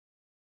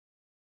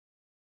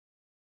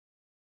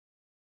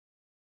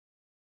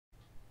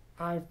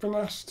I've been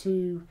asked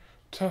to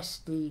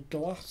test the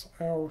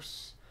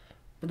GlassOuse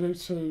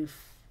Bluetooth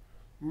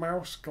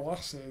mouse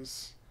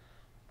glasses,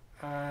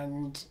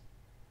 and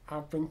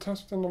I've been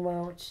testing them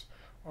out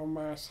on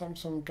my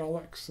Samsung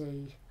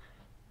Galaxy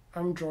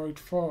Android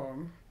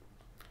phone,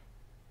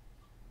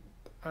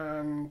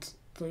 and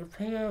they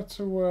appear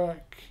to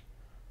work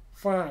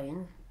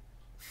fine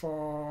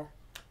for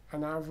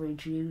an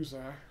average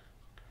user,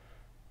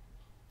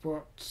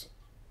 but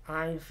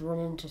I've run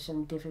into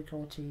some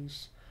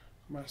difficulties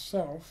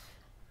myself,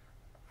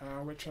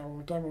 which I will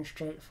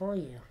demonstrate for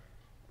you.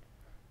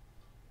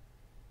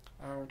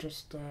 I'll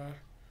just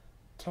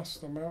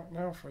test them out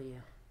now for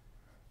you.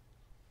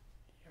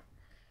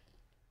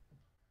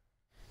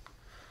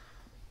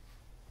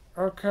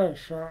 Okay,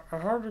 so I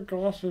have the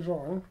glasses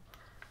on,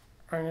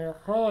 and I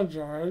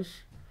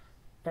apologise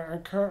that I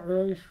can't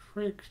really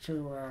speak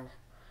too well,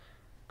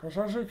 because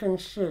as you can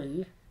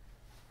see,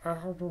 I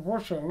have the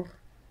button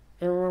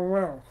in my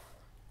mouth.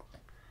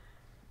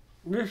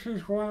 This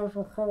is one of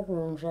the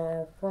problems I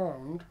have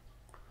found.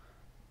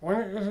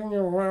 When it is in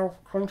your mouth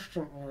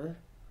constantly,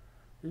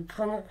 you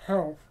cannot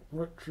help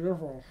but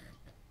dribble.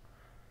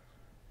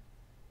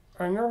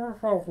 Another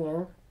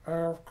problem I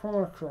have come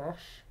across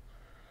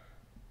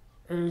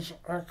is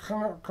I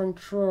cannot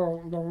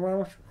control the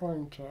mouse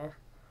pointer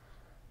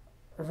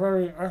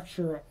very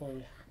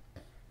accurately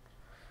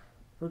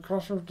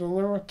because of the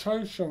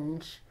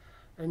limitations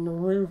in the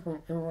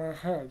movement in my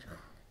head.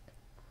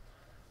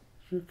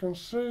 As you can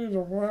see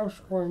the mouse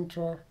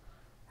pointer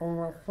on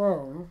my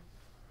phone,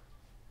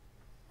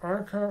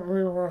 I can't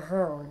move my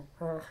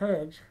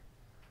head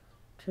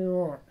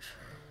too much.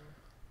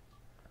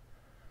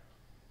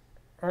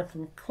 I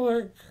can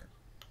click.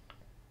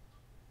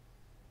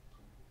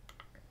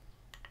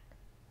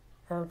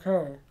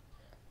 Okay,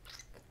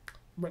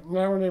 but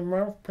now the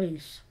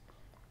mouthpiece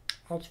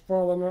has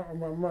fallen out of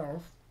my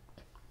mouth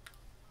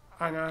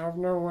and I have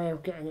no way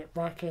of getting it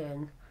back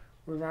in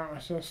without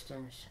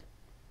assistance.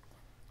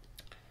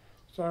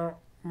 So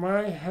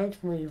my head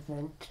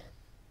movement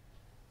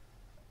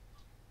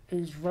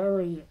is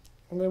very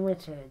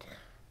limited,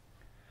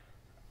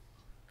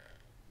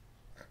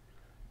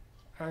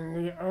 and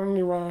the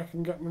only way I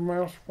can get the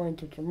mouse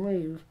pointer to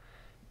move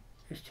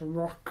is to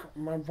rock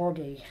my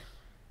body,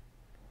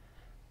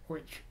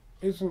 which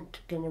isn't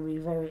going to be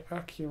very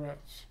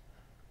accurate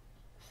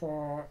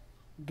for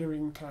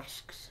doing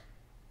tasks.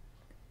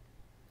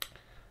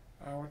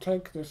 I will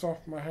take this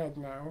off my head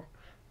now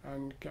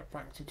and get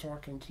back to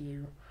talking to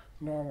you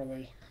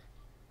normally.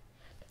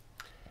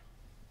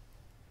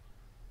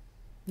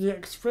 The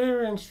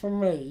experience for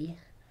me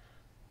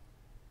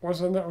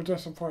was a little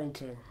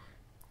disappointing,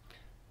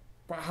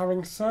 but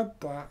having said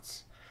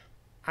that,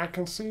 I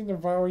can see the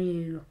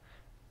value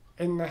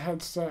in the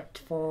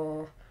headset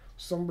for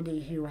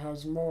somebody who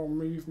has more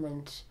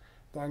movement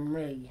than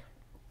me.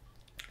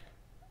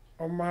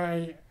 On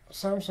my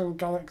Samsung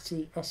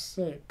Galaxy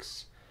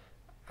S6,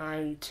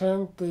 I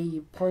turned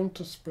the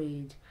pointer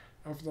speed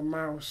of the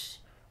mouse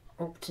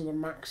up to the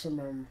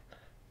maximum,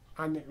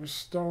 and it was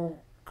still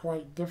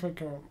quite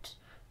difficult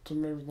to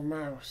move the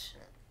mouse.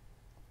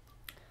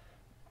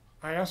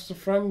 I asked a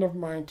friend of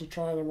mine to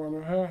try the one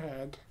on her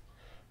head,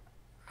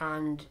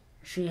 and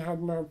she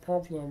had no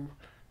problem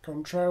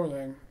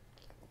controlling,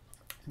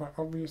 but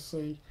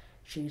obviously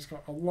she's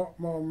got a lot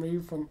more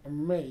movement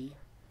than me,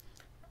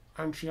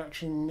 and she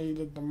actually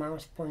needed the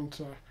mouse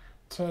pointer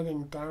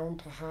turning down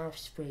to half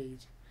speed,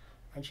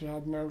 and she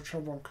had no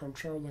trouble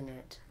controlling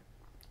it.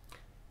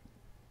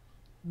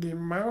 The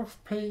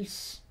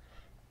mouthpiece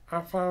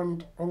I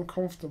found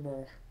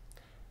uncomfortable,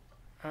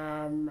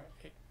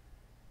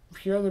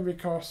 purely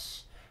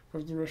because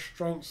of the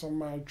restraints on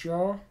my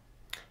jaw.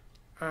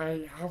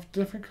 I have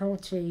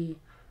difficulty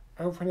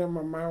opening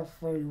my mouth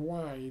very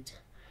wide,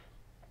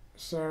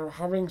 so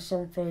having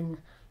something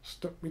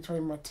stuck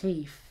between my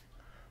teeth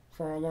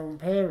for a long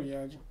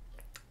period,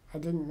 I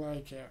didn't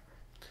like it,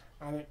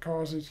 and it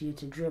causes you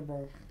to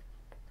dribble,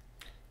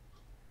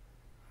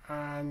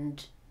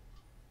 and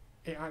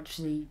it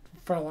actually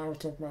fell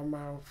out of my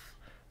mouth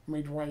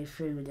midway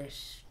through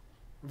this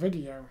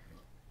video.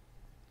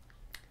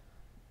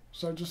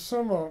 So to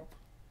sum up,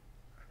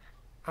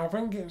 I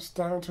think it's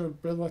down to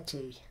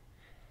ability.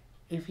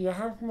 If you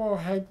have more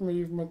head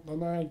movement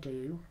than I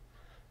do,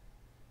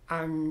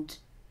 and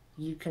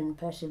you can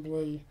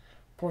possibly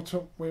put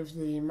up with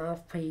the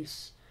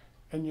mouthpiece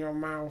in your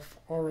mouth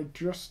or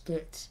adjust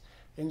it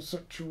in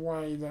such a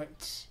way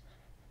that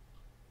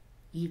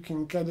you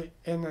can get it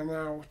in and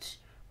out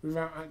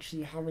without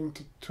actually having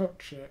to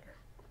touch it,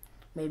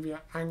 maybe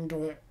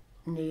angle it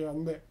near your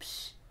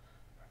lips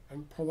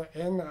and pull it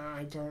in,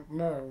 I don't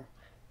know.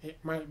 It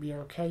might be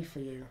okay for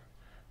you,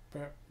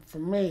 but for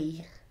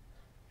me,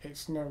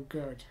 it's no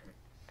good.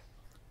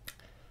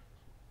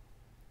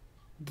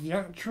 The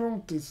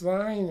actual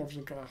design of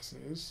the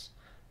glasses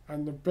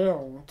and the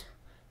build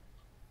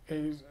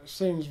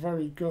seems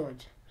very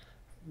good.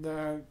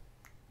 They're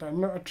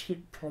not a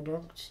cheap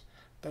product.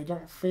 They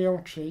don't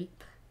feel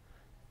cheap.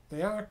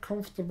 They are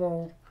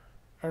comfortable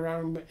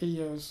around the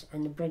ears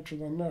and the bridge of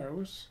the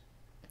nose.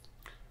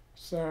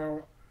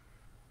 So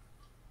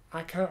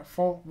I can't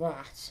fault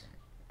that.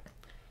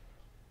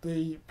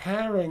 The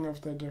pairing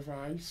of the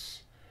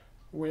device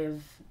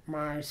with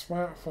my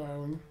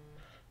smartphone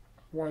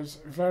was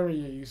very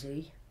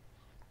easy.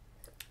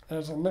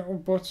 There's a little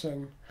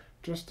button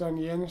just on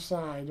the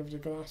inside of the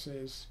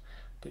glasses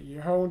that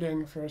you hold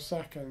in for a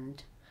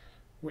second,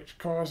 which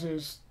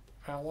causes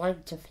a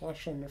light to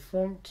flash on the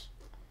front,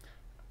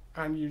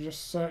 and you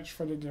just search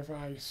for the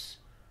device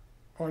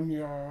on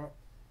your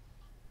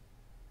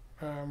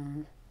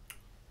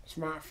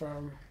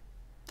smartphone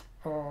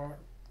or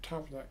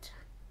tablet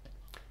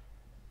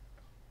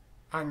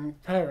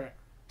and pair it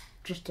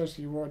just as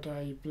you would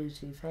a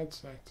Bluetooth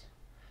headset.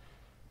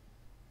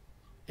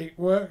 It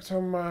worked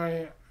on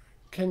my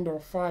Kindle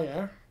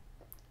Fire,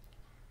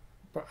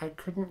 but I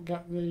couldn't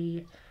get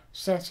the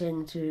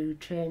setting to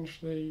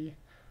change the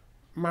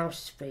mouse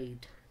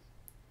speed.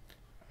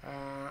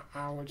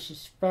 I would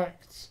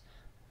suspect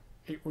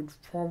it would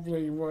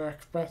probably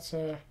work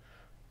better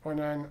on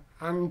an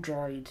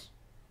Android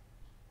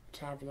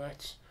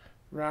tablet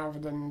rather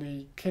than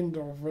the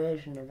Kindle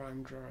version of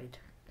Android.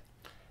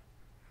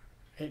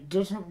 It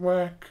doesn't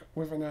work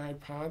with an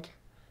iPad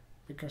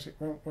because it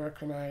won't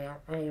work on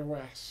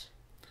iOS,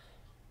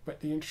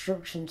 but the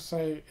instructions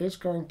say it is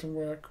going to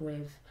work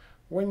with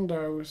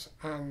Windows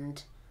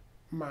and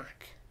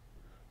Mac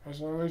as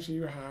long as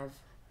you have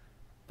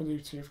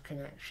Bluetooth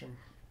connection,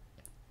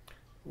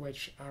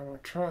 which I will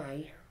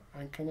try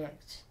and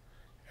connect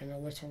in a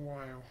little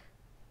while.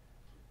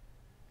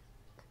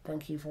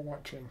 Thank you for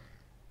watching.